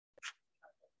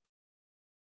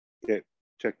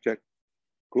Check, check.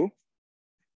 Cool.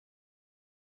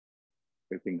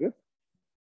 Everything good?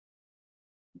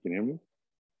 You can hear me?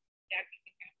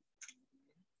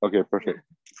 Okay, perfect.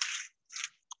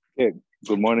 Okay,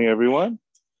 good morning, everyone.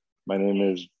 My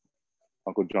name is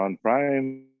Uncle John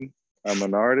Prime. I'm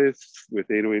an artist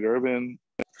with 808 Urban.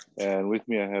 And with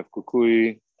me, I have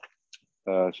Kukui.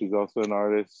 She's also an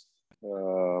artist.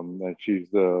 And she's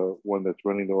the one that's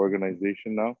running the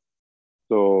organization now.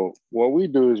 So what we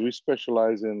do is we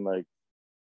specialize in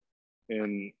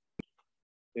in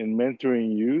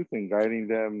mentoring youth and guiding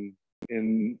them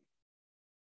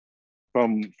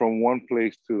from one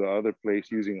place to the other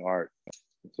place using art.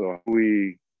 So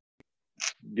we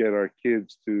get our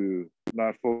kids to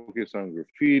not focus on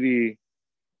graffiti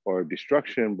or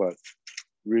destruction, but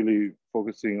really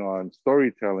focusing on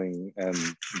storytelling and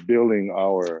building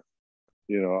our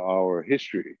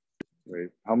history, right?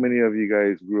 How many of you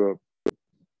guys grew up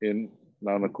in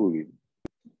Nanakuli?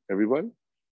 Everybody?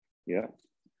 Yeah.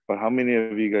 But how many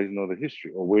of you guys know the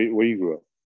history or where you grew up?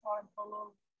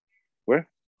 Where?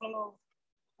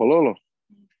 Pololo.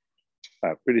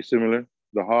 Pretty similar.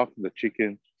 The hawk, the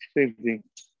chicken, same thing.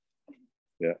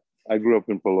 Yeah, I grew up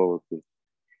in Pololo too.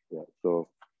 Yeah, so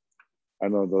I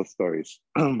know those stories.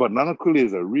 But Nanakuli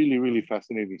is a really, really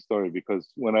fascinating story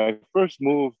because when I first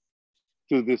moved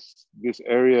to this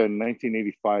area in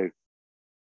 1985,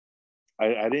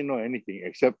 I didn't know anything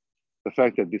except the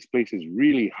fact that this place is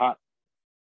really hot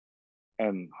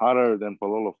and hotter than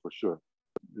Pololo for sure.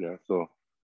 Yeah, so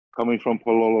coming from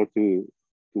Pololo to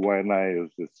Waianae,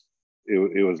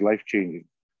 it was life changing.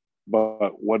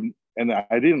 But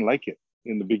I didn't like it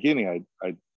in the beginning.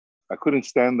 I couldn't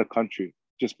stand the country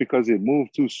just because it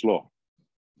moved too slow.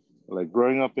 Like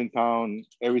growing up in town,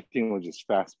 everything was just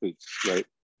fast paced, right?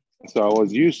 So I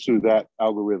was used to that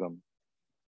algorithm.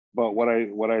 But what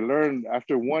I learned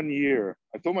after 1 year,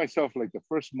 I told myself like the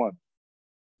first month,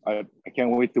 I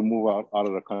can't wait to move out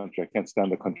of the country. I can't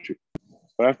stand the country.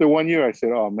 But after 1 year, I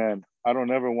said, oh man, I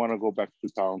don't ever want to go back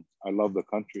to town. I love the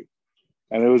country.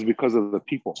 And it was because of the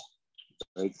people.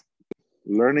 Right?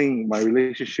 Learning my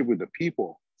relationship with the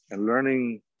people and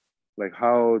learning like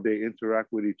how they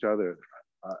interact with each other.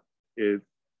 It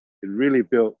really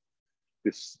built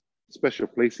this special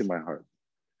place in my heart.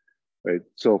 Right.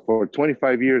 So for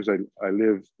 25 years, I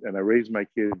lived and I raised my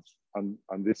kids on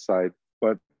this side,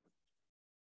 but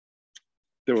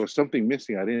there was something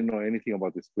missing. I didn't know anything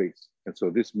about this place. And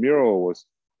so this mural was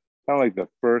kind of like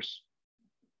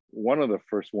one of the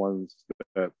first ones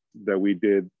that we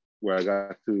did where I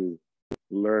got to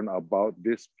learn about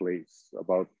this place,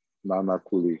 about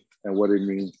Nanakuli and what it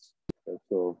means. And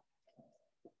so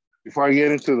before I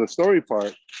get into the story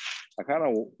part, I kind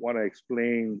of want to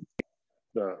explain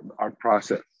our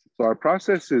process. So our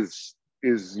process is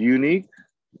unique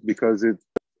because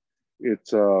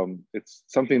it's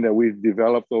something that we've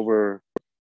developed over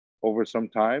some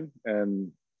time,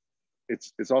 and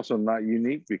it's also not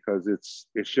unique because it's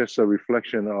just a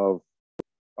reflection of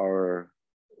our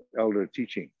elder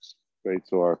teachings, right?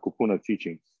 So our kupuna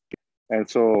teachings. And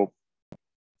so,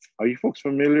 are you folks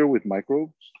familiar with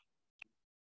microbes?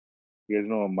 You guys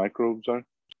know what microbes are?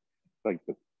 Like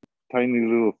the tiny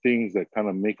little things that kind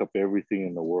of make up everything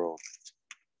in the world.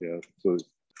 Yeah, so it's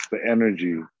the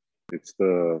energy, it's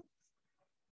the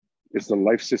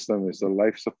life system, it's the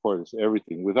life support, it's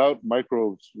everything. Without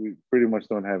microbes, we pretty much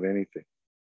don't have anything,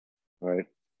 right?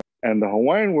 And the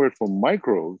Hawaiian word for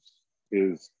microbes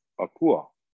is akua,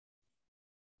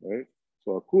 right?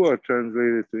 So akua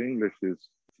translated to English is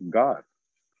God.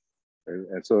 Right?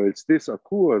 And so it's this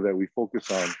akua that we focus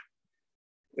on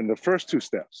in the first two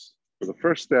steps. So the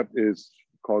first step is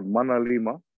called mana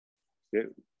lima. Okay.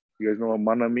 You guys know what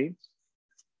mana means?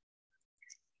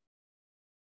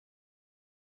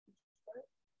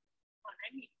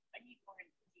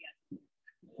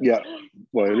 Yeah,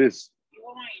 well, it is.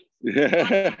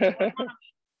 Yeah.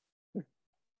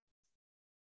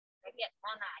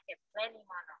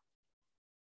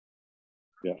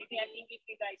 Yeah.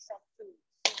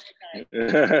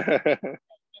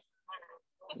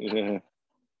 Yeah.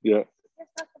 Yeah.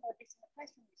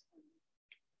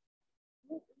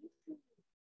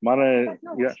 Mana,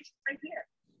 yeah. Right here.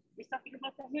 He's talking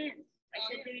about the hands. I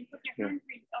said they didn't put their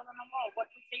handprints on the wall. What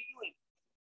was they doing?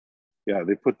 Yeah,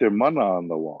 they put their mana on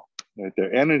the wall, right?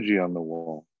 Their energy on the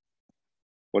wall.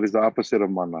 What is the opposite of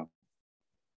mana?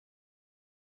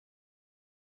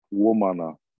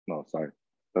 Womana. No, sorry.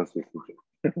 That's just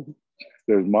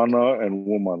there's mana and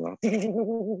womana. Yeah,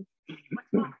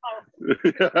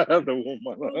 the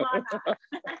womana.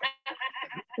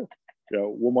 Yeah,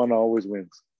 womana always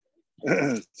wins.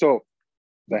 So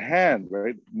the hand,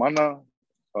 right? Mana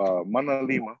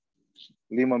lima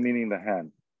Lima meaning the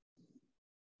hand.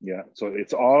 Yeah, so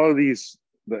it's all of these,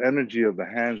 the energy of the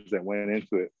hands that went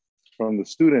into it from the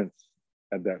students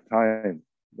at that time,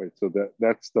 right? So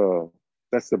that's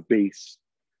the base.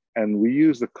 And we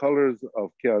use the colors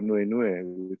of Kea Nui Nui,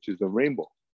 which is the rainbow,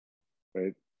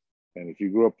 right? And if you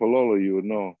grew up Palolo, you would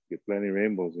know, get plenty of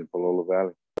rainbows in Palolo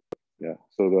Valley. Yeah,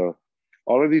 so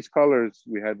all of these colors,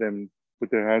 we had them put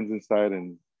their hands inside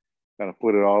and kind of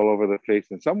put it all over the place.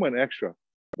 And some went extra,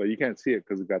 but you can't see it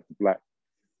because it got the black,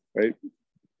 right?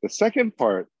 The second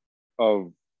part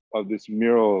of this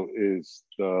mural is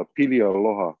the Pili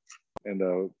Aloha. And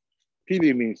the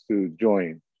Pili means to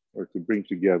join or to bring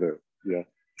together, yeah.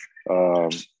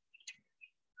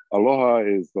 Aloha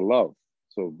is the love.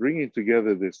 So bringing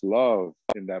together this love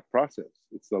in that process,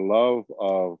 it's the love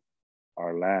of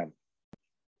our land.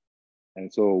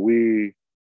 And so we,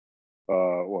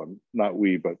 well, not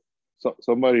we, but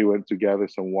somebody went to gather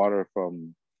some water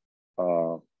from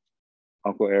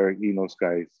Uncle Eric Eno's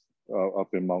guys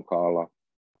up in Mount Kaala.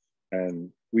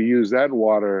 And we use that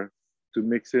water to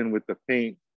mix in with the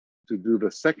paint to do the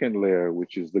second layer,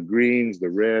 which is the greens, the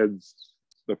reds,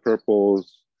 the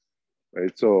purples,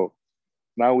 right? So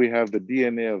now we have the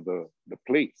DNA of the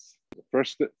place.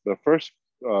 The first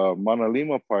Mana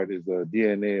Lima part is the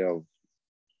DNA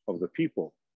of the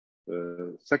people.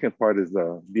 The second part is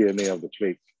the DNA of the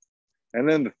place. And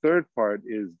then the third part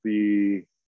is the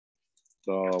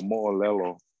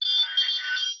Mo'olelo.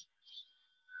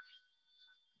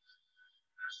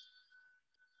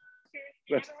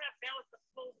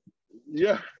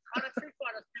 Yeah. On a tree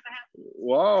photos, never happened.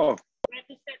 Wow. We had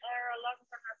to set our alarms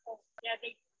on our phone. Yeah,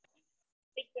 they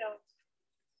big bells.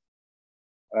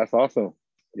 That's awesome.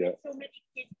 Yeah. So many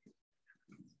kids.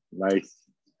 Nice.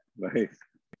 Nice.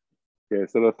 Okay,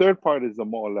 so the third part is the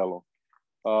Mo'olelo.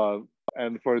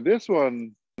 And for this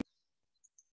one,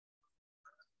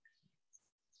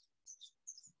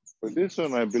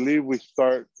 I believe we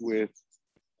start with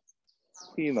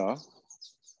Hina.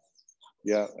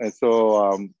 Yeah, and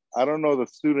so I don't know the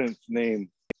student's name.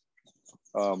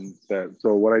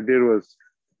 So what I did was,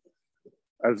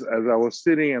 as I was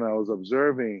sitting and I was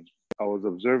observing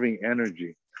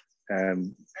energy,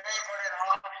 and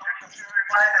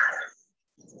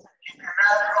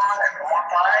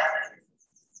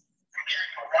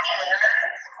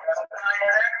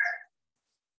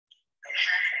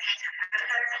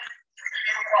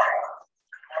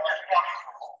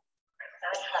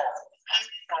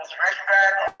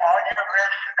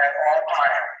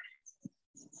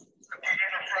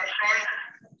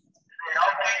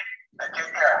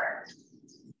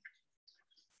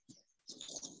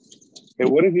hey,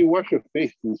 what if you wash your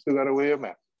face? You still gotta wear a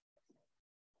mask.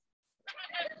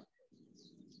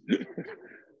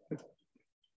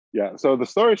 Yeah, so the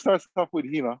story starts off with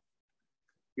Hina.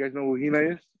 You guys know who Hina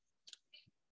is?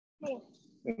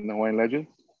 In the Hawaiian legend?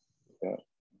 Yeah.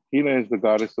 Hina is the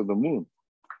goddess of the moon.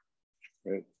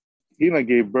 Right? Hina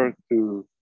gave birth to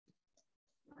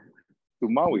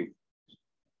Maui.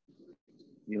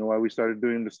 You know why we started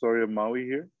doing the story of Maui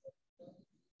here?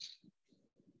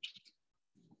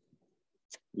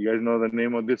 You guys know the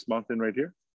name of this mountain right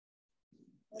here?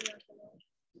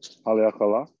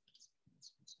 Haleakala.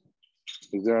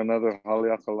 Is there another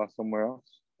Haleakala somewhere else?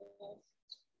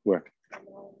 Where?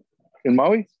 In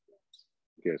Maui?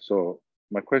 Okay, so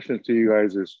my question to you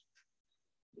guys is,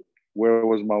 where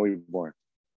was Maui born?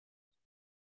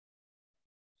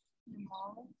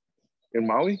 In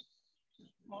Maui?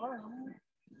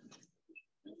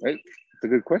 Right? It's a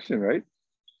good question, right?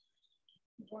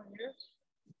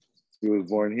 He was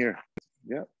born here.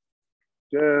 Yeah.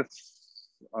 Just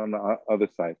on the other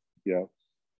side. Yeah.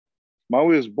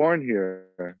 Maui was born here,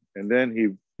 and then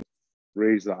he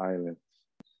raised the islands.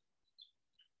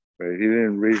 Right? He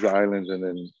didn't raise the islands and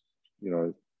then, you know,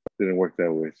 it didn't work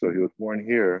that way. So he was born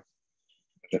here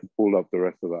and then pulled up the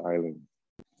rest of the island.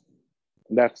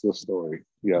 And that's the story.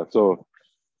 Yeah. So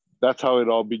that's how it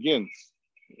all begins,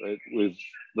 right? With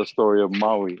the story of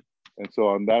Maui. And so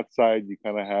on that side, you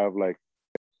kind of have like,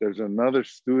 there's another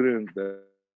student that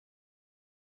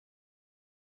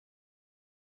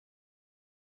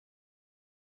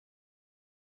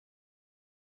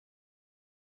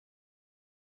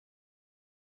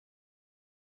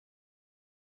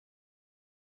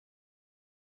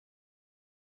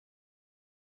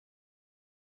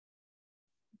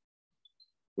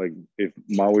like if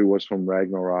Maui was from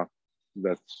Ragnarok,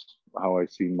 that's how I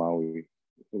see Maui.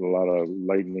 With a lot of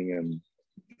lightning and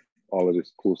all of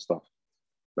this cool stuff,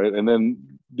 right? And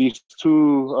then these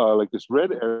two, like this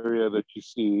red area that you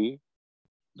see,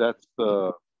 that's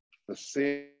the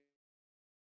same.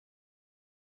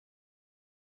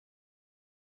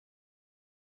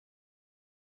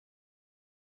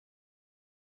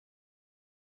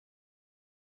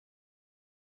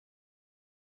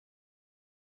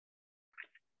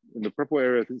 in the purple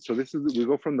area, so this is, we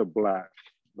go from the black,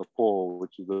 the pole,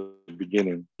 which is the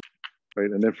beginning, right?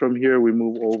 And then from here, we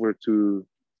move over to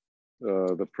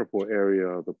the purple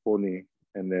area, the pony,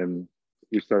 and then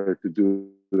we started to do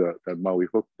that Maui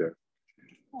hook there.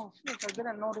 Oh, shit, I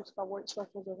didn't notice that white stuff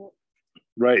was a hook.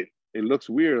 Right. It looks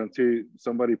weird until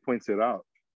somebody points it out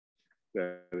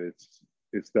that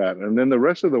it's that. And then the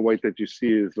rest of the white that you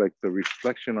see is like the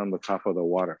reflection on the top of the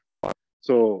water.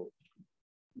 So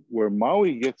where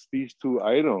Maui gets these two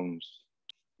items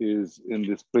is in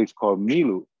this place called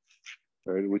Milu,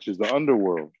 right, which is the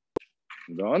underworld.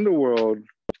 The underworld,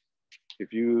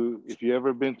 if you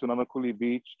ever been to Nanakuli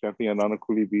Beach, camping at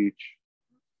Nanakuli Beach,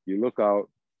 you look out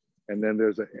and then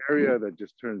there's an area that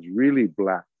just turns really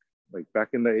black. Like back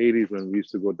in the 80s when we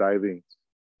used to go diving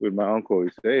with my uncle, he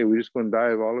said, hey, we're just gonna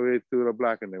dive all the way to the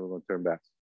black and then we're gonna turn back.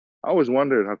 I always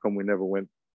wondered how come we never went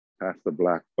past the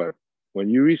black, but when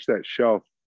you reach that shelf,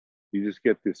 you just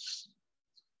get this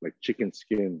like chicken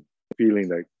skin feeling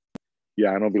like,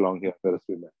 yeah, I don't belong here, I better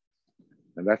swim there.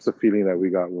 And that's the feeling that we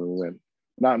got when we went,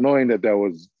 not knowing that that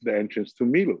was the entrance to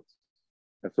Milu.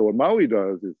 And so what Maui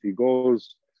does is he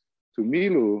goes to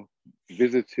Milu,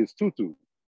 visits his tutu,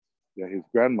 yeah, his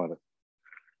grandmother.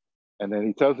 And then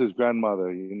he tells his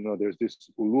grandmother, you know, there's this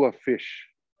ulua fish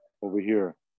over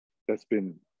here that's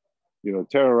been, you know,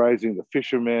 terrorizing the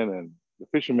fishermen, and the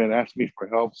fishermen asked me for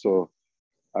help. So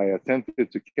I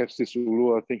attempted to catch this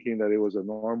ulua thinking that it was a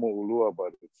normal ulua,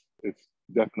 but it's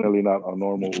definitely not a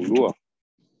normal ulua.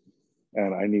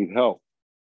 And I need help.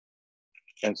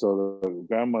 And so the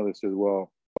grandmother says,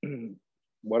 well,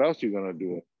 what else are you gonna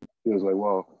do? He was like,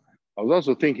 well, I was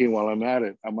also thinking while I'm at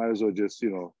it, I might as well just,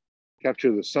 you know,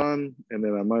 capture the sun, and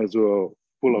then I might as well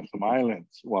pull up some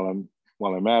islands while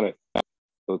I'm at it.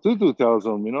 So Tutu tells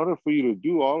him, in order for you to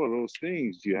do all of those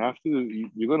things, you're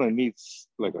gonna need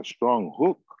like a strong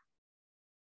hook,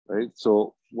 right?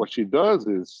 So what she does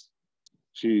is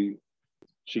she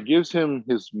gives him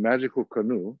his magical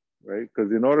canoe, right?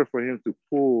 Because in order for him to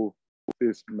pull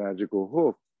this magical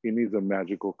hook, he needs a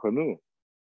magical canoe.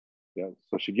 Yeah.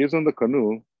 So she gives him the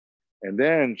canoe, and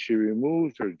then she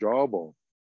removes her jawbone,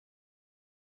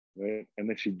 right? And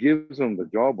then she gives him the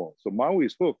jawbone. So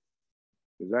Maui's hook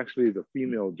is actually the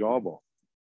female jawbone.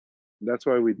 That's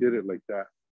why we did it like that.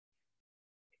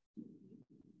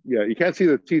 Yeah, you can't see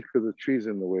the teeth because the tree's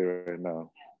in the way right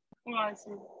now. Oh, I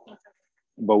see.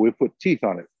 But we put teeth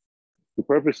on it. We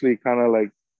purposely kind of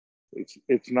like,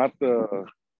 it's not the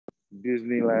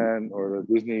Disneyland or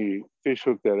the Disney fish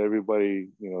hook that everybody,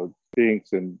 you know,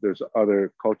 thinks, and there's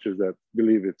other cultures that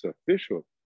believe it's a fish hook.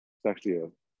 It's actually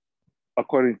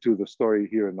according to the story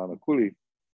here in Nanakuli,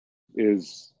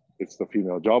 it's the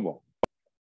female jawbone.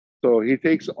 So he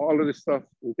takes all of this stuff,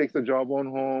 he takes the jawbone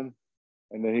home,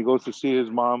 and then he goes to see his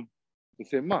mom. He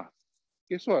said, Ma,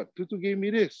 guess what? Tutu gave me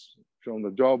this. Show him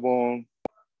the jawbone,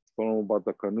 told him about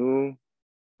the canoe.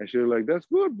 And she was like, that's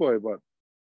good, boy, but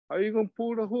how are you going to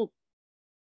pull the hook?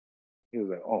 He was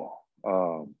like, oh,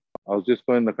 I was just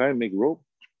going to kind of make rope.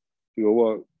 He go,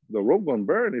 well, the rope going to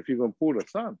burn if you're going to pull the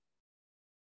sun.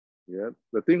 Yeah,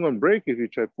 the thing going to break if you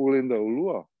try pulling the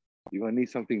ulua. You're going to need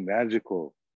something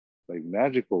magical, like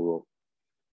magical rope.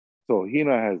 So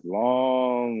Hina has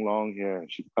long, long hair.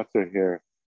 She cuts her hair,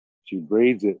 she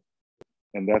braids it,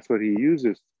 and that's what he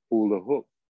uses to pull the hook.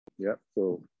 Yeah,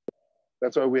 so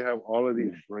that's why we have all of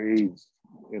these braids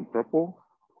in purple,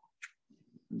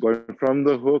 going from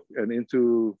the hook and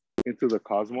into the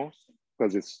cosmos,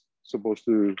 because it's supposed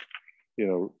to, you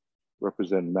know,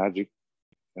 represent magic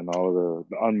and all of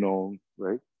the unknown,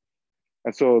 right?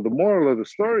 And so the moral of the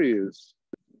story is,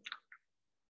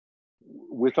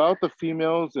 without the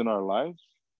females in our lives,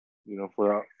 you know,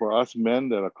 for us men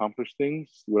that accomplish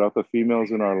things, without the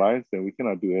females in our lives, then we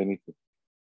cannot do anything.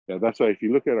 Yeah, that's why if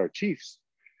you look at our chiefs,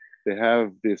 they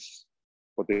have this,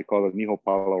 what they call a niho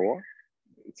palawa.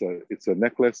 It's a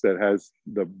necklace that has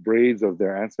the braids of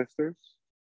their ancestors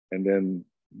and then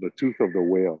the tooth of the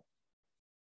whale.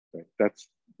 Right?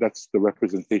 That's the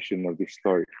representation of this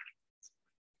story.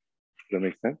 Does that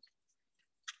make sense?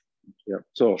 Yeah.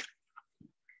 So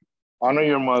honor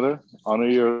your mother, honor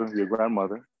your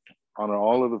grandmother, honor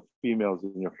all of the females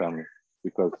in your family,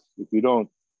 because if you don't,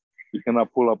 you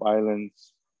cannot pull up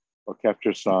islands or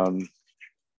capture sun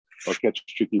or catch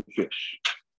tricky fish.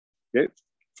 Okay?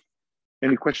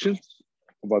 Any questions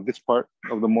about this part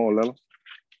of the mo'olelo?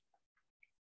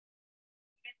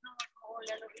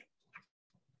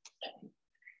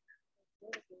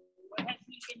 What has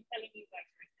he been telling you guys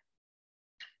right now?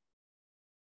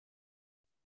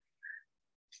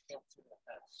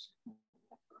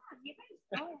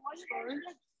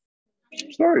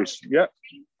 Stories, yeah.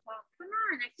 Come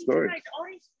on, I think Stories. you guys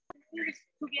always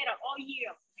together all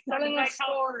year. Telling a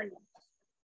story.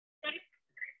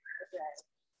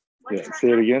 Yeah,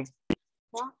 say it again.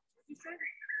 What you said?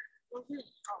 What you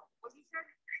said?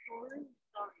 Story.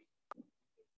 Sorry.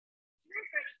 You're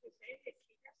ready to say it.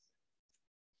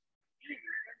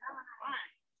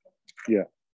 Yeah,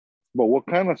 but what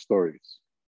kind of stories?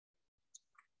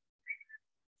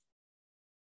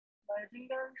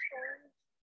 Legendary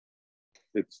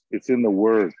stories. It's in the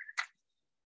word.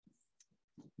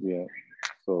 Yeah.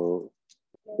 So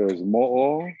there's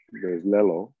mo'o, there's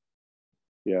lelo.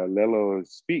 Yeah, lelo is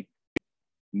speak.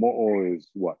 Mo'o is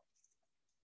what?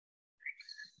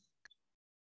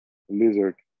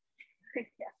 Lizard.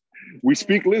 We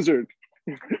speak lizard.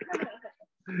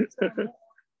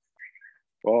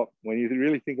 Well, when you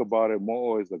really think about it,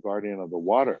 mo'o is the guardian of the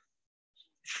water.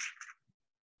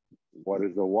 What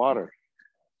is the water?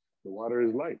 The water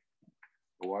is life.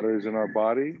 The water is in our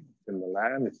body, in the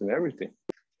land, it's in everything.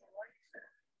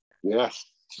 Yes,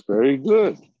 very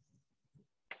good.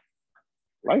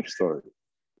 Life story.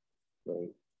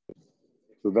 Right.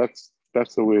 So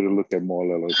that's the way to look at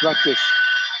mo'olelo. It's not just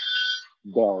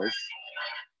bells.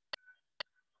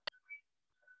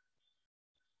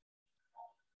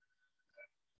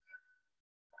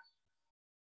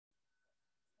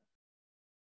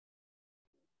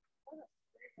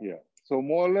 Yeah. So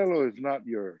mo'olelo is not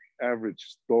your average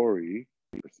story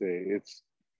per se.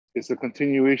 It's a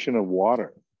continuation of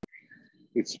water.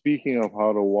 It's speaking of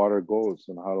how the water goes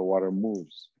and how the water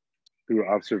moves through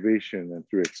observation and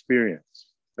through experience.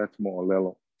 That's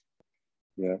mo'olelo.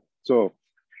 Yeah. So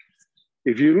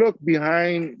if you look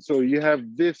behind, so you have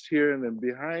this here, and then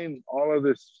behind all of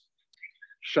this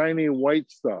shiny white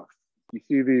stuff, you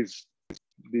see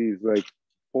these like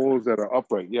poles that are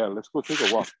upright. Yeah, let's go take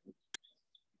a walk.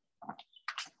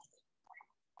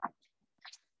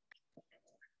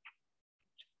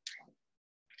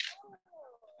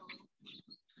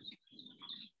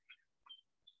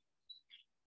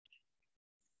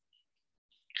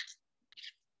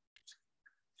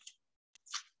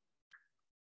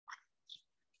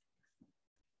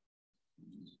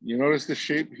 You notice the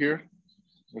shape here?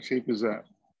 What shape is that?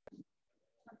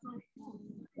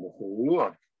 That's a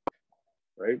ulua,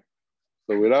 right?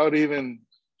 So without even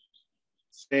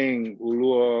saying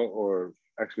ulua or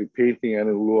actually painting an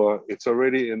ulua, it's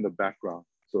already in the background.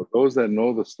 So those that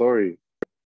know the story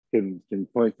can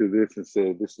point to this and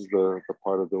say, this is the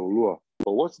part of the ulua.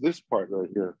 But what's this part right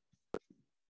here?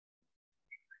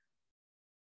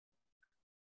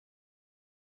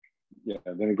 Yeah,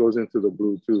 and then it goes into the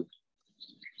blue too.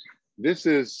 This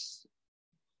is,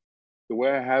 the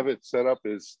way I have it set up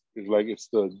is like it's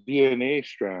the DNA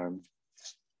strand.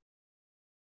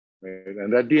 Right?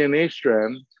 And that DNA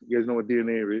strand, you guys know what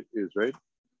DNA is, right?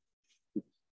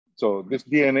 So this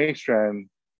DNA strand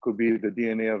could be the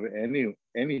DNA of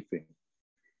anything.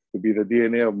 It could be the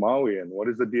DNA of Maui. And what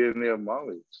is the DNA of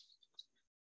Maui?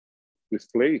 This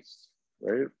place,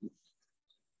 right?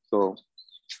 So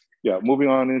yeah, moving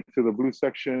on into the blue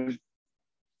section.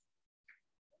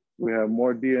 We have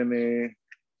more DNA.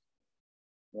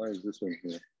 Why is this one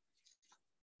here?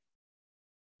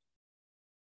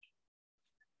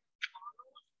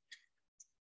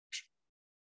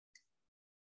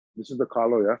 This is the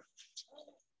kalo, yeah?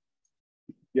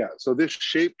 Yeah, so this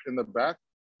shape in the back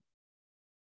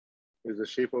is the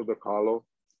shape of the kalo.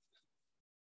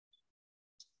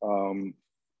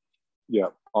 Yeah,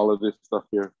 all of this stuff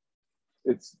here.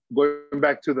 It's going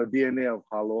back to the DNA of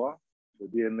Haloa, the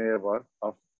DNA of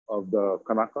us, of the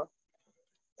Kanaka,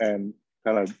 and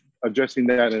kind of addressing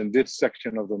that in this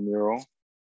section of the mural.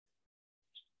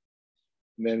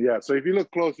 And then, yeah, so if you look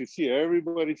close, you see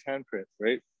everybody's handprint,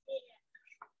 right?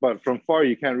 But from far,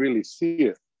 you can't really see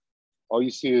it. All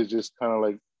you see is just kind of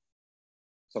like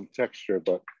some texture,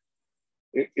 but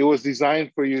it was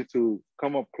designed for you to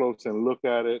come up close and look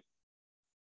at it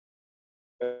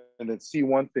and then see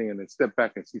one thing and then step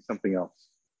back and see something else.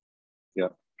 Yeah.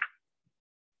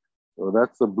 So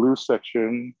that's the blue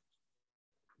section.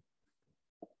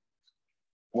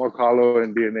 More kalo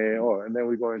and DNA. Oh, and then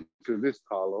we go into this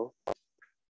kalo.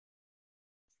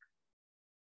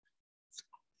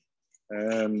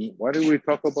 And why did we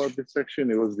talk about this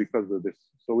section? It was because of this.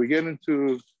 So we get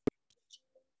into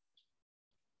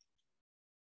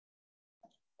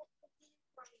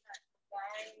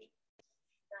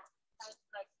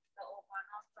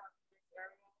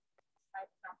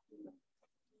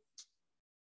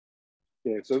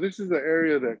okay, so this is the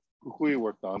area that Kukui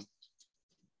worked on.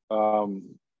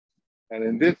 And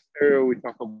in this area, we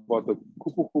talk about the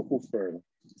kupu kupu fern.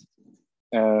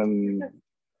 And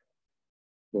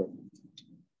what?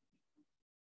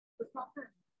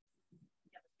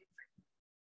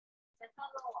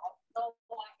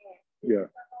 Yeah.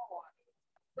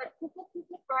 But kupu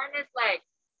kupu burn is like,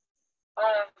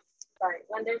 sorry,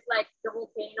 when there's like the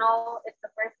volcano, it's the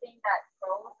first thing that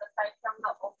grows aside from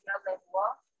the Opia Legua.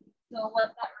 So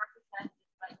what that represents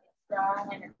is like it's strong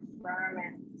and it's firm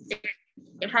and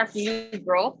it has new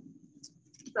growth.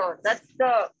 So that's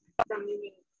the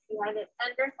meaning behind it.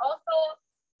 And there's also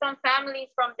some families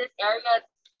from this area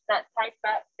that tie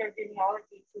back their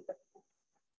genealogy to the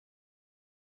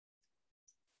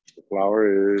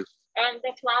flower is? And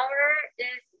the flower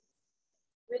is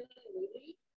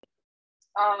really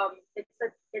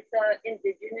it's a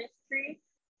indigenous tree,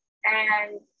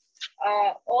 and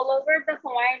all over the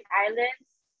Hawaiian Islands,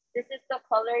 this is the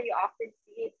color you often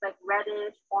see. It's like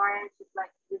reddish orange. It's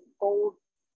like this gold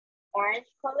orange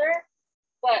color.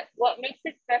 But what makes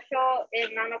it special in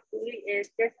Manapuli is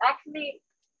there's actually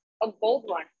a gold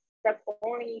one that's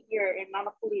only here in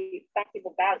Manapuli,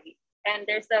 Festival Valley, and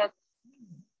there's a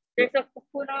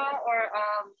kupuna or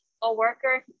a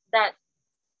worker that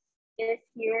is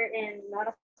here in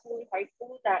Manapuli High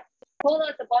School that told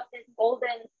us about this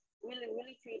golden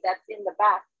really tree that's in the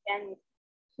back, and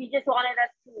he just wanted us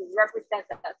to represent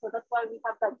that. So that's why we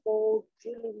have that gold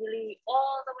really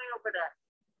all the way over there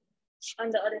on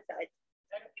the other side.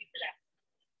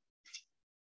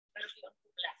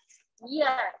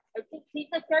 Yeah, I think he's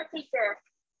a caretaker.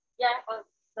 Yeah, of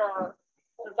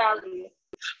the valley.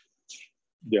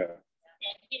 Yeah.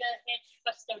 And he's a head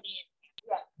custodian.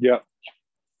 Yeah.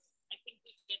 I think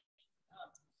we get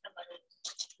some other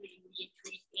really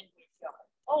trees in his yard.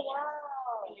 Oh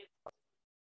wow!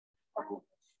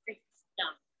 Streets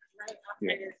down right after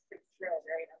the street trail,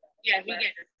 right? Yeah,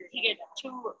 he gets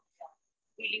two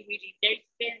really. There's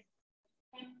been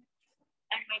him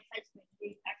and my husband.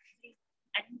 They actually,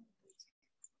 I don't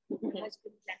know, my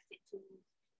husband planted two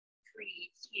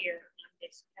trees here on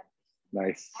this campus.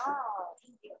 Nice. Oh,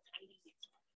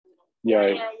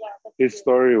 yeah. His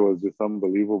story was just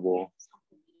unbelievable.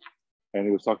 And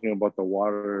he was talking about the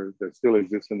water that still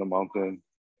exists in the mountain.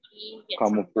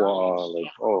 Kamupua,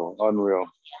 like, oh, unreal.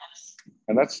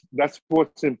 And that's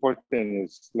what's important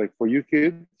is like for you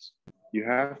kids, you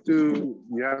have to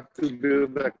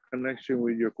build that connection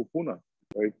with your kupuna,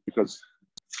 right? Because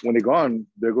when they're gone,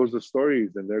 there goes the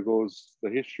stories and there goes the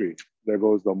history, there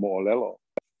goes the mo'olelo.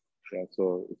 Yeah,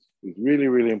 so it's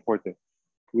really important.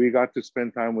 We got to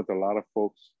spend time with a lot of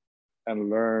folks and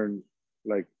learn,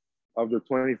 like, of the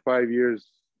 25 years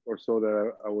or so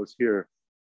that I was here,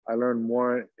 I learned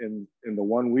more in the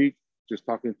 1 week just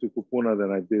talking to kupuna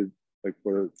than I did like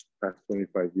for the past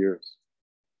 25 years.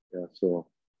 Yeah, so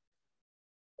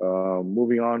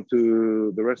moving on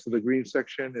to the rest of the green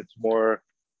section, it's more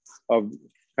of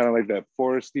kind of like that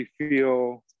foresty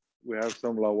feel. We have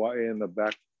some lawae in the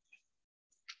back.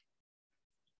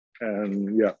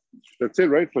 And yeah, that's it,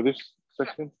 right, for this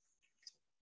section.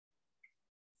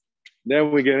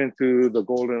 Then we get into the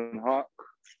golden hawk.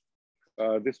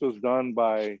 This was done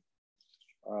by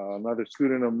another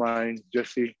student of mine,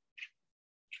 Jesse.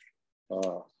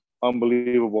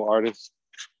 Unbelievable artist.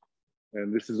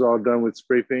 And this is all done with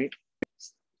spray paint.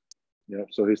 Yeah,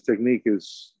 so his technique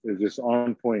is just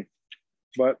on point.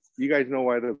 But you guys know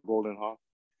why the golden hawk?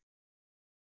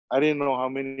 I didn't know how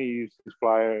many used to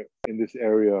fly in this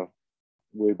area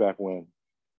way back when.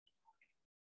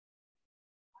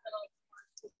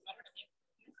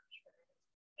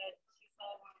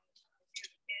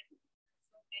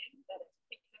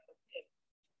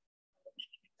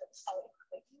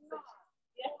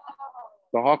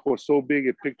 The hawk was so big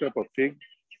it picked up a pig.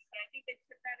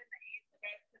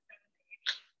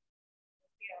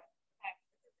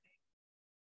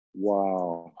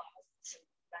 Wow.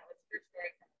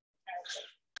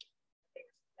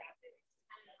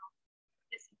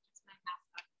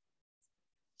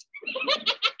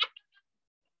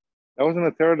 That wasn't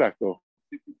a pterodactyl.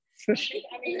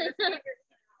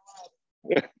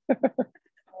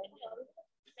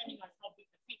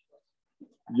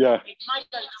 Yeah.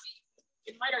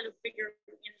 It might have looked bigger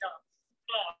in the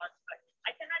claws, but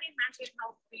I cannot imagine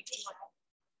how big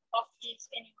of is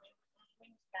anyway.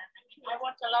 Wingspan. I mean, I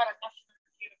watch a lot of National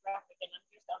Geographic, and I'm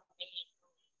just amazed.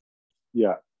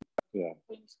 Yeah. Yeah.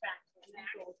 Wingspan.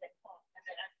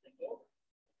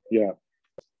 Yeah.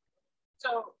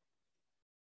 So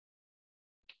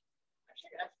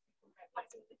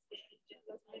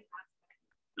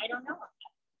I don't know.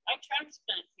 I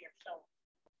transplant here, so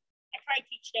I try to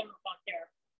teach them about their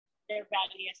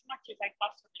valley as much as I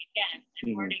possibly can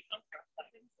and where they come from. But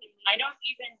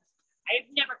I've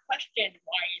never questioned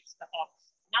why it's the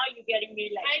hawks. Now you're getting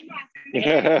me like, now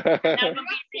I'm going to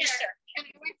be research.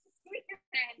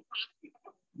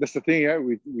 That's the thing, yeah.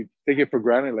 We take it for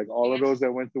granted, like all of those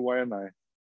that went to Waianae.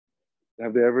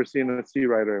 have they ever seen a sea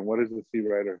rider? And what is a sea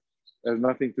rider? It has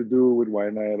nothing to do with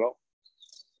Waianae at all.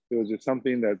 It was just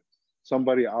something that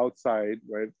somebody outside,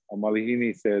 right? A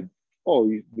Malihini said, oh,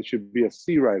 there should be a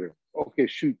sea rider. Okay,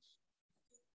 shoot.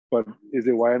 But is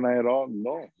it Waianae at all?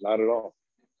 No, not at all,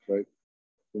 right?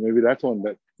 So maybe that's one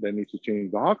that needs to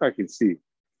change. The hawk I can see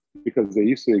because they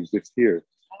used to exist here,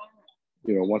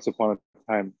 once upon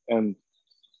a time. And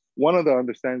one of the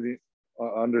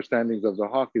understandings of the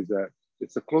hawk is that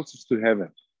it's the closest to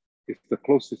heaven. It's the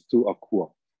closest to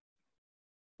Akua,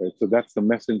 right? So that's the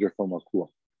messenger from Akua.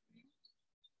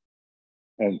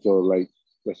 And so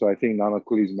I think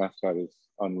Nanakuli's mascot is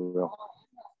unreal.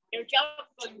 Their job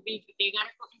is going to be, they got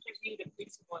to go interview the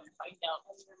principal and find out.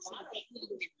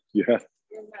 Yeah.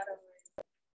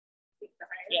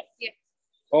 Yeah.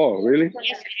 Oh, really?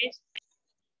 Yes, it is.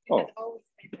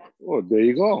 Oh, there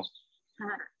you go.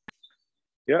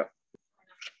 Yeah.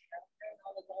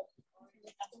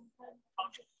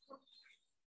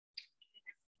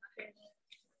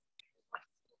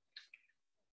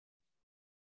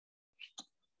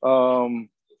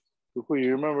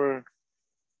 You remember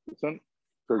this one?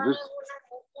 So this.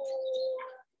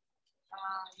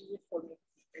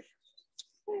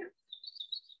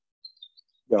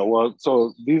 Yeah, well,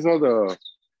 so these are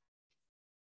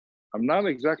I'm not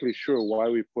exactly sure why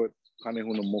we put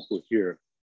Kanehunamoku here.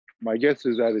 My guess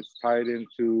is that it's tied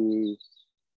into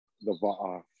the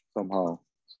Va'a somehow,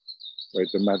 right?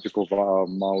 The magical Va'a of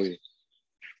Maui.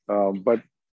 But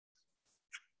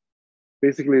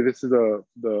basically, this is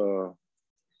the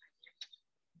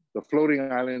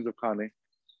floating islands of Kane.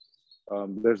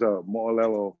 There's a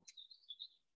mo'olelo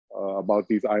about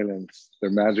these islands. They're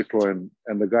magical, and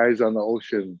the guys on the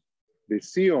ocean, they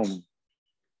see them.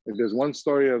 And there's one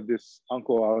story of this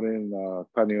uncle out in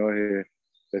Kaneohe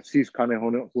that sees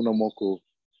Kanehunamoku,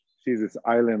 sees this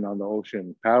island on the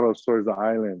ocean, paddles towards the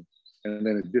island, and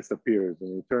then it disappears.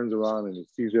 And he turns around and he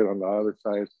sees it on the other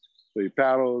side. So he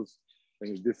paddles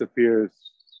and it disappears.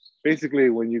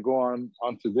 Basically, when you go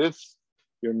onto this,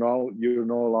 you're no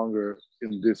longer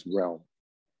in this realm,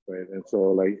 right? And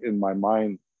so, in my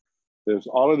mind, there's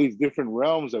all of these different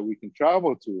realms that we can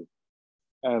travel to,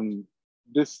 and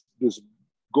this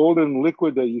golden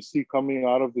liquid that you see coming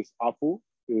out of this apu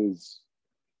is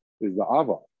the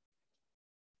ava.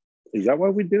 Is that why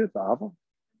we did it, the ava?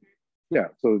 Yeah.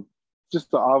 So just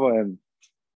the ava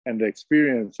and the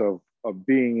experience of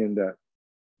being in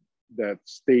that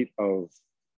state of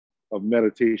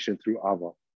meditation through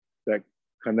ava, that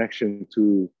connection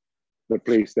to the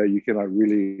place that you cannot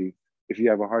really, if you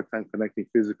have a hard time connecting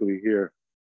physically here,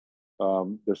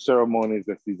 the ceremonies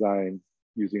that's designed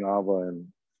using ava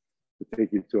and to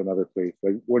take you to another place.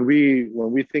 Like when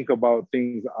we think about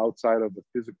things outside of the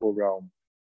physical realm,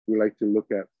 we like to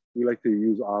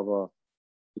use ava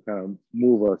to kind of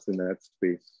move us in that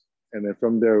space. And then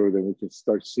from there, then we can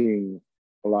start seeing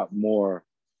a lot more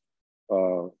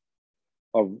of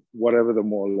whatever the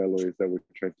mo'olelo is that we're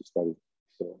trying to study.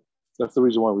 So that's the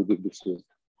reason why we did this here.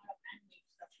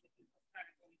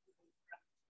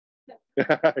 Yeah.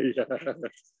 I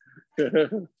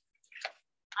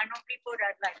know people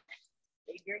that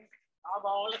they drink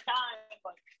all the time,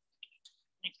 but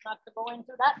it's not to go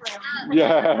into that realm.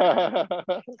 Yeah.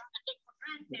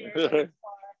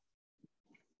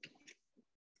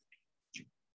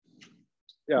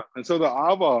 Yeah, and so the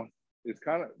ava is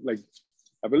kind of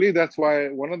I believe that's why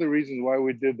one of the reasons why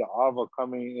we did the ava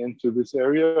coming into this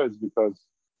area is because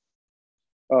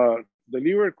the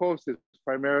leeward coast is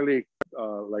primarily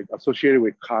associated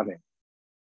with Kane,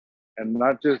 and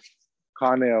not just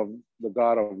Kane of the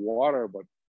god of water, but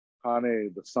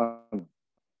Kane the sun.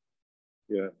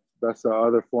 Yeah, that's the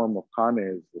other form of Kane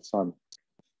is the sun,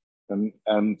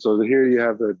 and so here you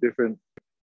have the different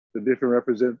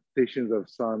representations of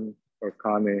sun or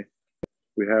Kane.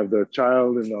 We have the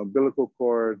child in the umbilical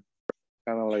cord,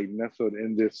 kind of nestled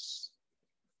in this,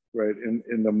 right,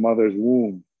 in the mother's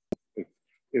womb.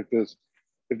 If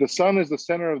the sun is the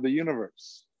center of the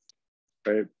universe,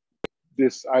 right,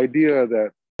 this idea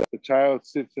that the child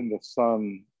sits in the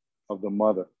sun of the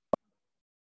mother.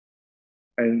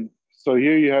 And so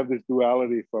here you have this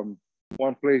duality. From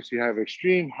one place you have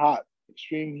extreme hot,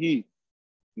 extreme heat,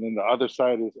 and then the other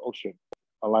side is ocean,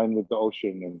 aligned with the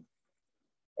ocean.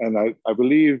 And I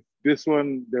believe this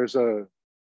one, there's a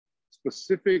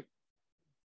specific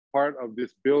part of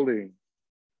this building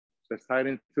that's tied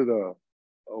into the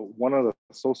one of the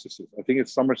solstices. I think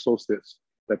it's summer solstice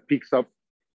that peaks up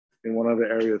in one of the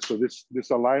areas. So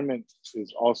this alignment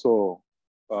is also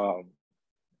the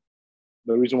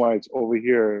reason why it's over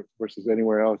here versus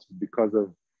anywhere else is because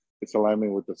of its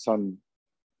alignment with the sun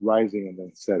rising and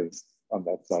then setting on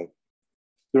that side.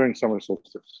 during summer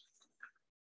solstice.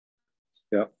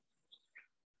 Yeah.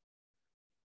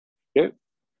 Okay.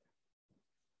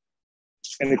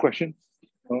 Any questions?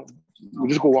 No? We'll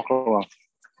just go walk around.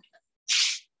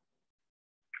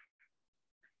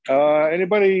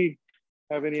 Anybody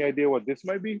have any idea what this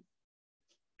might be?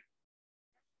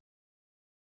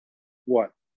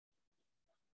 What?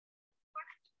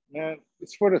 Man,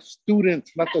 it's for the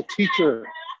students, not the teacher.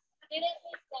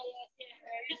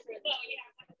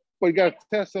 But you gotta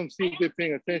test them, see if they're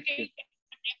paying attention.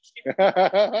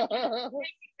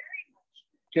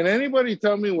 Can anybody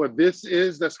tell me what this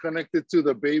is that's connected to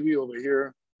the baby over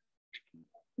here?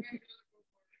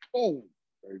 Oh,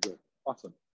 very good.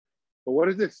 Awesome. But what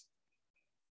is this?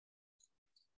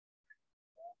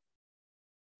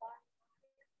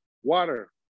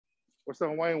 Water. What's the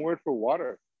Hawaiian word for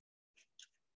water?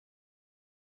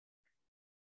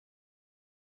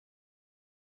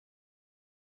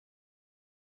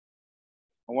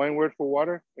 Hawaiian word for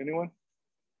water? Anyone?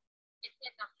 It's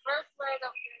in the first word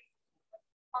of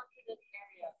come to this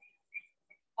area.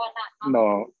 Or not.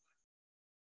 No.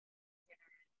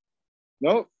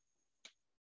 No.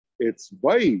 It's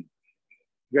vai.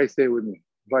 You guys say it with me.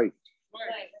 Vai.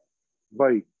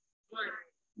 Vai.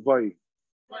 Vai.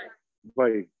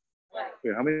 Vai.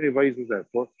 Wait, how many vais is that?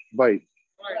 4? Vai.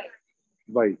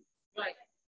 Vai.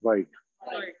 Vai.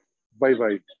 Vai.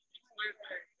 Vai.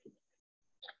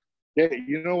 Yeah,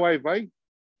 you know why vai?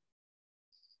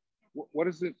 What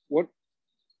is it? What?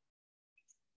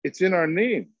 It's in our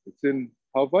name. It's in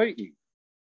Hawaii.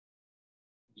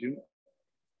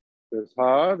 There's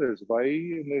ha, there's vai,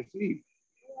 and there's e.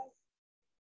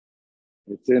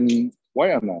 It's in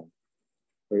Waianae,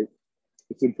 right?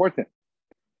 It's important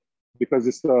because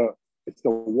it's the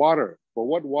water. But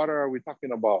what water are we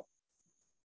talking about?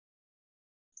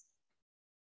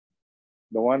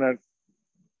 The one at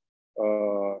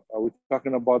are we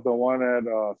talking about the one at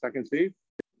Second State?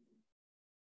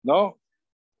 No.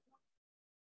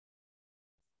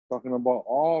 Talking about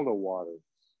all the waters.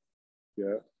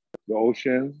 Yeah. The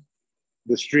ocean,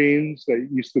 the streams that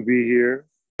used to be here.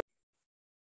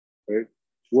 Right?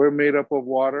 We're made up of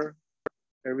water.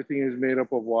 Everything is made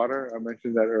up of water. I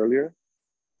mentioned that earlier.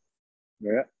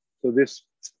 Yeah. So this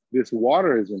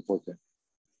water is important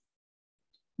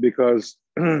because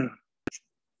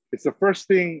it's the first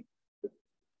thing.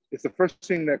 It's the first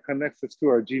thing that connects us to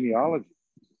our genealogy.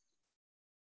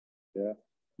 Yeah.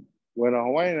 When a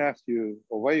Hawaiian asks you,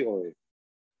 "Owai oi,"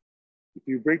 if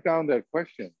you break down that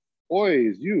question, "Oi"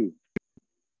 is you,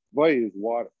 "Vai" is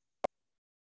water.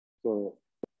 So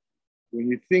when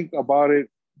you think about it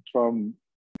from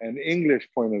an English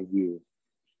point of view,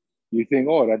 you think,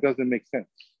 "Oh, that doesn't make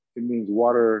sense. It means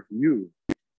water, you."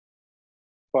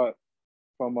 But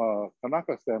from a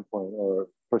Kanaka standpoint or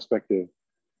perspective,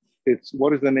 it's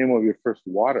what is the name of your first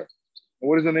water? And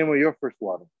what is the name of your first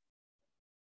water?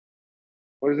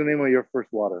 What is the name of your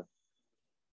first water?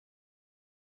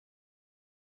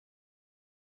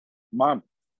 Mom.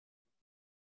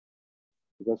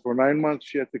 Because for 9 months,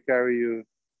 she had to carry you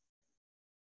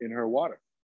in her water.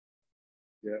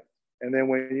 Yeah. And then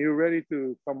when you're ready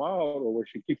to come out or when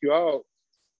she kick you out,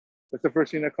 that's the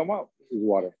first thing that come out is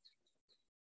water.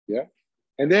 Yeah.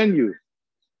 And then you.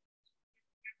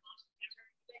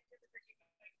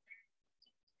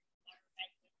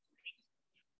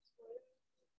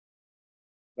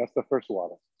 That's the first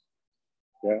water.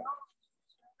 Yeah.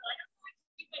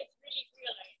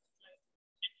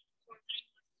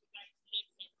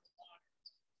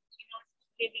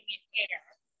 Living in air,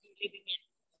 you're living in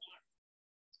water.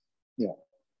 Yeah.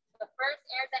 The first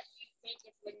air that you take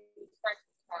is when you start to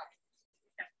fly.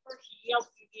 That first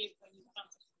yelp you give when you come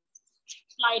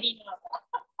sliding up.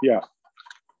 Yeah.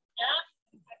 Yeah.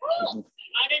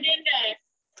 Other than that,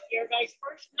 your guys'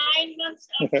 first 9 months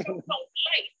of so-called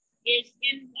life is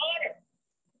in water.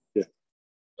 Yeah.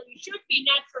 So you should be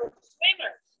natural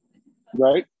swimmers.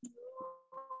 Right.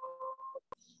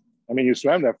 I mean, you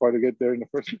swam that far to get there in the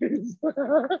first place.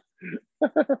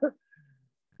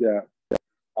 Yeah.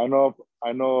 I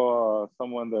know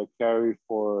someone that carried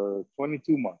for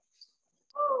 22 months,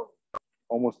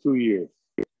 almost 2 years.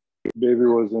 Baby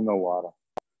was in the water.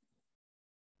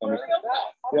 And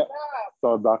yeah, it's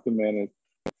all documented.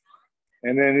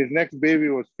 And then his next baby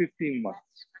was 15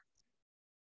 months.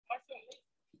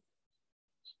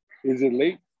 Is it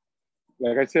late?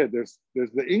 Like I said, there's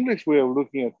the English way of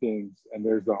looking at things and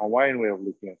there's the Hawaiian way of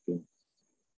looking at things.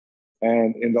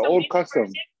 And in the old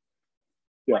custom,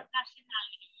 yeah.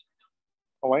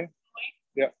 Hawaiian?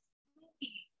 Yeah.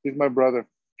 He's my brother.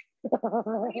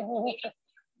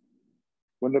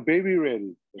 When the baby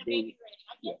ready. The baby ready.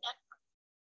 I get that.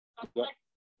 Yeah.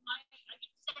 I get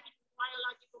second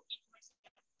biological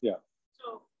Yeah.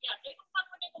 So yeah, they can come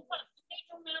when they can come. It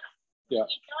don't matter. Yeah.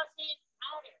 It doesn't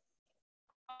matter.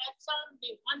 I had some,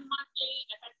 they 1 month late.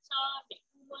 I had some, they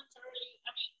 2 months early.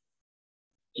 I mean,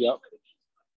 Yep.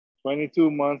 22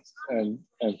 months and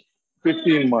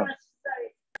 15 months.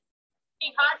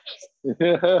 Be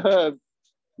hot-headed.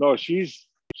 No, she's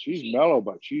mellow,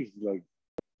 but she's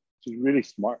really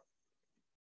smart.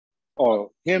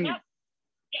 Oh, him.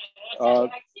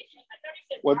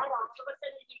 What?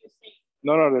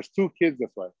 No, there's 2 kids.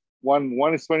 That's why.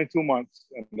 One is 22 months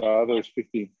and the other is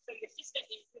 15.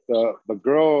 The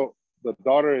girl, the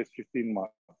daughter is 15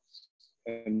 months,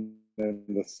 and then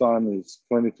the son is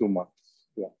 22 months.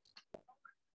 Yeah.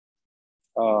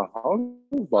 How old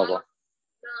is Baba?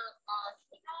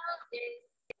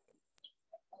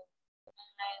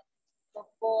 The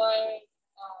boy,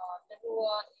 the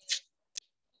Lua is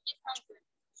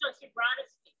So she brought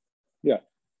us. Yeah.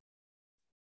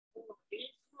 Oh, this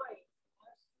way.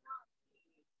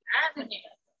 I'd be like,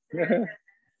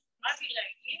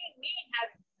 we ain't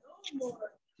having no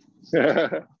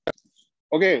more.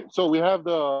 Okay, so we have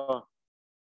the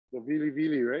Vili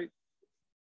Vili, right?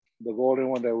 The golden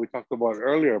one that we talked about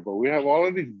earlier, but we have all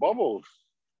of these bubbles.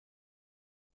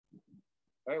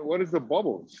 Right? What is the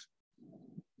bubbles?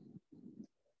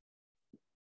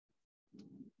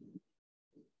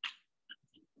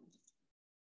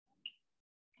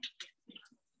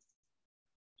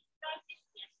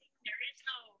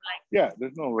 Yeah,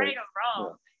 there's no right or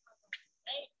wrong.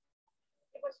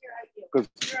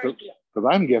 Because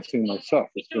I'm guessing myself.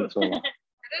 It's been so long.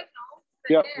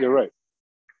 Yeah, you're right.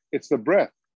 It's the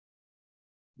breath.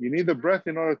 You need the breath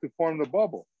in order to form the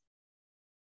bubble.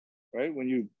 Right? When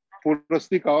you put the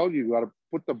stick out, you got to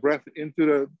put the breath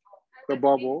into the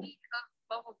bubble.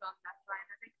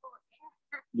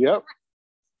 Yep.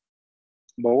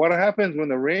 But what happens when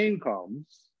the rain comes,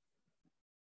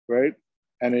 right?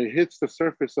 And it hits the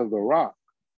surface of the rock,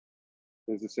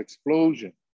 there's this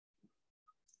explosion.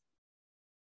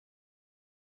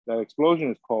 That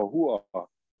explosion is called hua,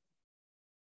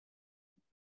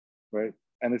 right?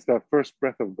 And it's the first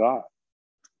breath of God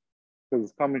because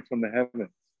it's coming from the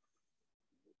heavens,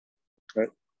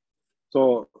 right?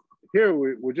 So here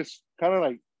we're just kind of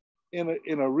like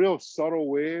in a real subtle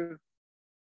way,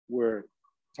 we're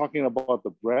talking about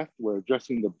the breath, we're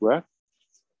addressing the breath,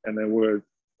 and then we're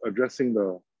addressing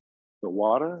the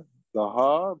water, the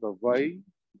ha, the vai,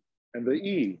 and the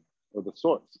e, or the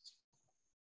source.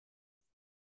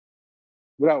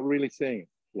 Without really saying it.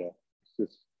 Yeah. It's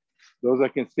just those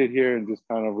that can sit here and just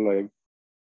kind of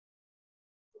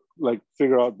like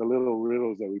figure out the little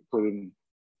riddles that we put in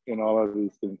all of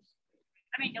these things.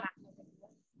 I mean,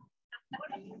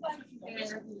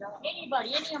 anybody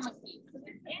notice,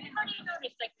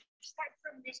 like, start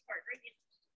from this part, right? It's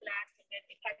black, and then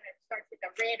it kind of starts with the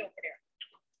red over there.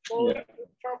 Going to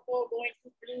purple, going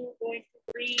to blue, going to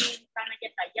green, kind of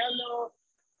get that yellow.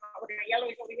 The yellow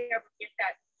is over here, but get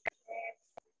that.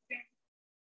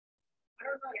 I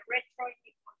don't know, the red throwing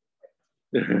me.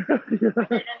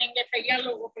 And then get the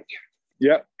yellow over here.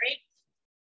 Yeah. Right?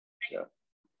 Yeah.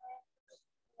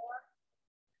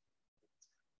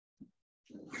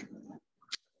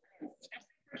 That's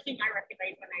the first thing I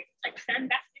recognize when I like stand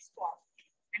back this wall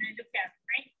and I look at it,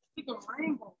 right? It's a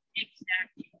rainbow.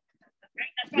 Exactly. Right?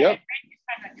 That's why that just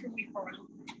kind of threw me for a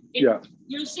loop.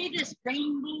 You see this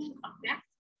rainbow effect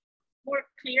more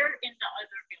clear in the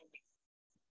other building.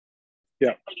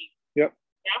 Yeah. Yep.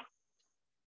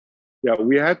 Yeah,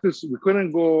 we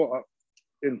couldn't go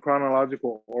in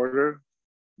chronological order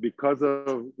because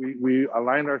of we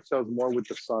aligned ourselves more with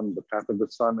the sun, the path of the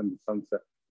sun and the sunset.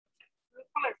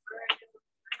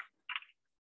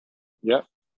 Yeah.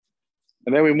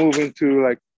 And then we move into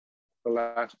like the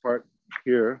last part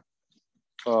here.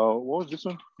 What was this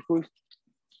one?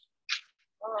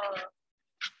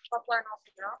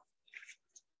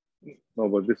 No,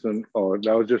 but this one,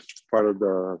 that was just part of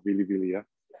the Vili Vili, yeah?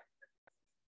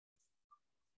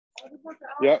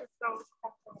 Yeah.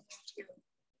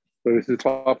 So this is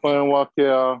Papa and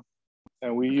Wakia,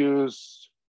 and we use,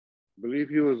 I believe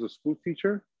he was a school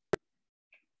teacher.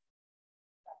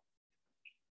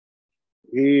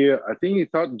 I think he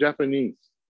taught Japanese.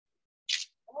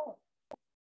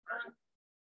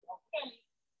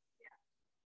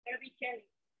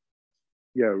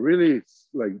 Yeah, really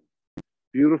like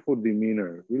beautiful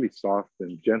demeanor, really soft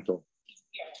and gentle.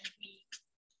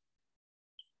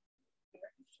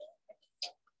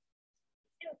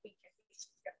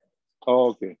 Oh,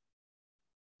 okay.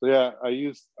 So yeah, I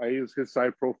use his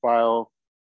side profile,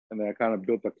 and then I kind of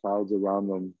built the clouds around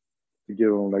them to give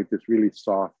him like this really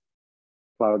soft,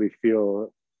 cloudy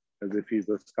feel, as if he's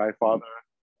a sky father.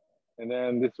 And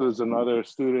then this was another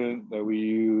student that we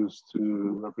used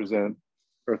to represent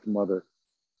Earth Mother.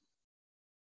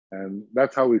 And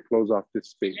that's how we close off this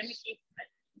space. Let me ask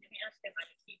them how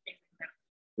to keep things down.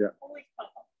 Yeah. Always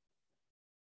pop up.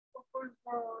 First,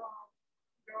 Mother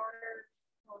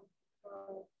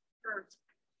Earth,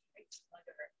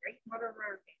 right? Mother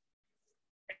Earth.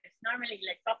 It's normally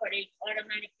like Papa, they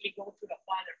automatically go to the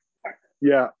father part.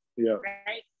 Yeah, yeah.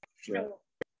 Right? Yeah. So,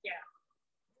 yeah.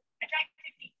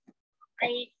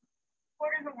 I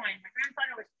quarter Hawaiian. My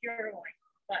grandfather was pure Hawaiian,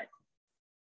 but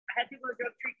I had to go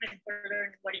drug treatment to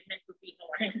learn what it meant to be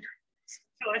Hawaiian.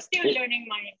 So I'm still learning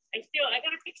I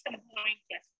gotta take some Hawaiian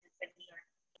classes and learn.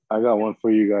 I got one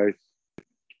for you guys.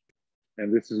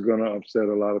 And this is gonna upset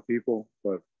a lot of people,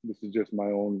 but this is just my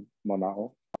own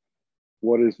mana'o.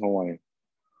 What is Hawaiian?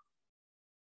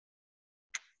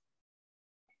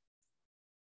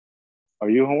 Are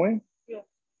you Hawaiian? Yeah.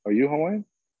 Are you Hawaiian?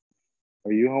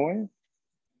 Are you Hawaiian?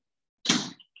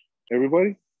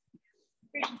 Everybody?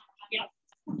 Yeah.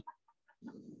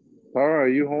 Tara, are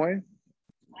you Hawaiian?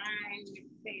 I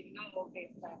say no, okay,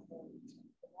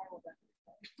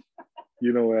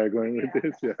 You know where I'm going with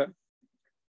this, yeah.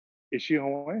 Is she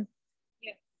Hawaiian?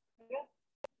 Yeah.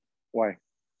 Why?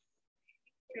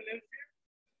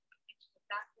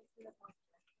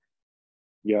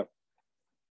 Yeah.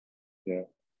 Yeah.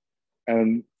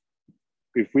 And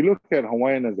if we look at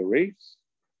Hawaiian as a race,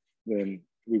 then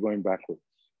we're going backwards.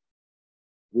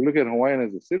 If we look at Hawaiian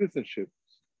as a citizenship,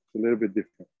 it's a little bit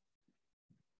different.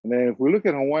 And then if we look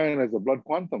at Hawaiian as a blood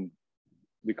quantum,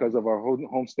 because of our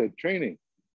homestead training,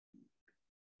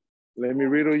 let me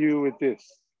riddle you with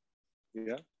this.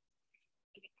 Yeah.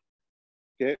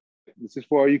 Okay. This is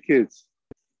for all you kids.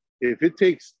 If it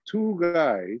takes 2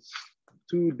 guys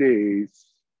 2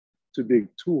 days to dig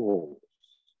 2 holes,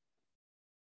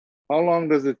 how long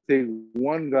does it take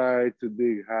 1 guy to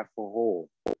dig half a hole?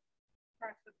 Half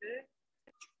a day.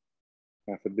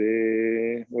 Half a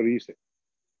day. What do you say?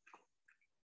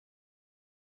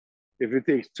 If it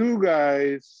takes 2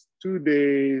 guys 2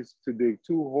 days to dig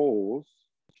 2 holes,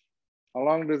 how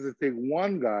long does it take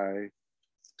 1 guy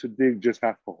to dig just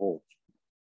half a hole?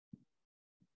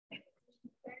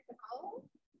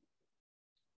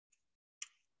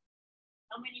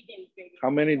 How many days, baby? How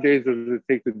many days does it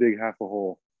take to dig half a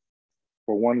hole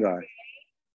for 1 guy?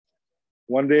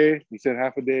 1 day? You said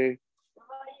half a day?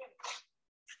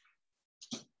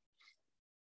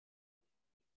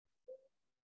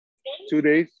 2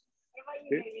 days?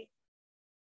 Okay.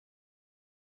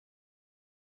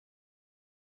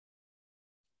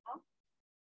 Huh?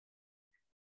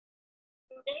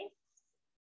 2 days?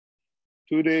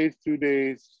 2 days, 2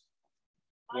 days,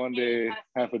 1 day,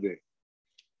 half a day.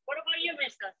 What about you,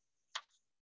 mister?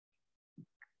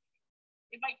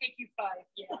 It might take you 5,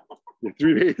 yeah. Yeah,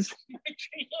 3 days. 3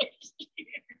 days.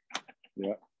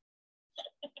 Yeah.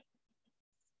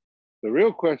 The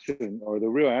real question or the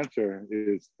real answer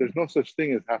is there's no such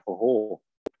thing as half a hole.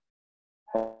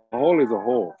 A hole is a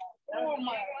hole. Oh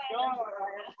my God.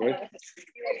 Right?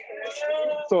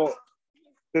 So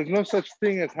there's no such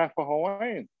thing as half a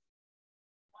Hawaiian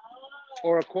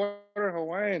or a quarter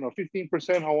Hawaiian or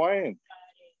 15% Hawaiian.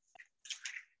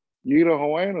 You either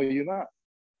Hawaiian or you're not.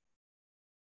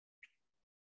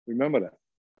 Remember that.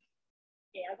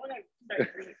 Yeah, I'm gonna start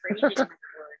rephrasing my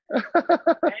word.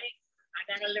 Right? I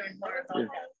gotta learn more about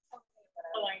that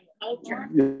Hawaiian culture.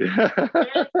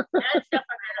 That's stuff I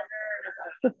gotta learn about.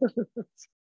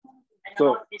 And So,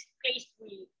 about this place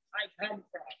I come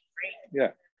from, right?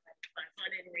 Yeah. My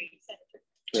fun and race.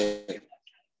 Yeah.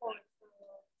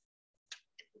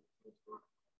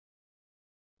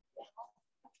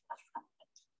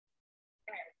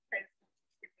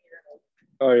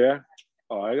 Oh yeah.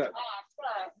 Oh, I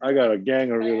got a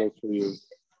gang of riddles for you.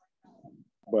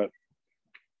 But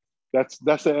that's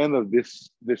the end of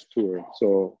this tour.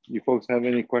 So you folks have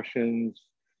any questions?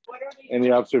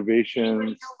 Any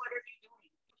observations?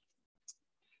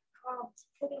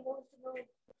 So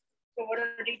what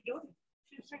are they doing?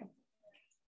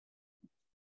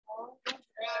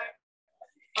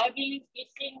 Hugging,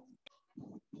 kissing.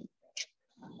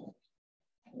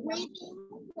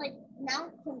 Waving like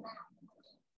mouth to mouth.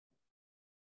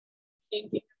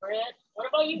 Taking breath. What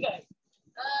about you guys?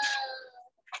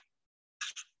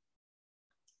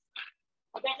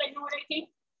 I bet I know what I think.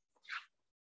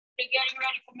 They're getting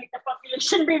ready to make the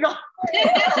population bigger.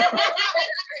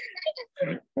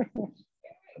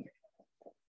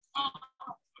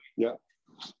 Yeah.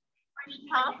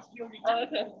 Huh? Oh,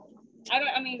 okay.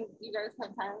 I mean, you guys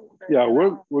have time. Yeah,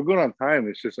 we're good on time.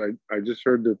 It's just I just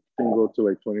heard the thing go to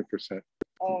like 20%.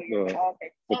 Oh, yeah.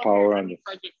 Okay. The power on it.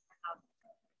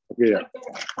 Okay, yeah.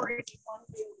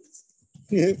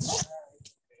 Can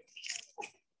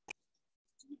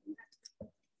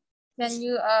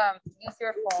you use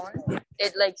your phone?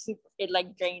 It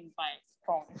like drained my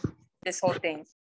phone. This whole thing.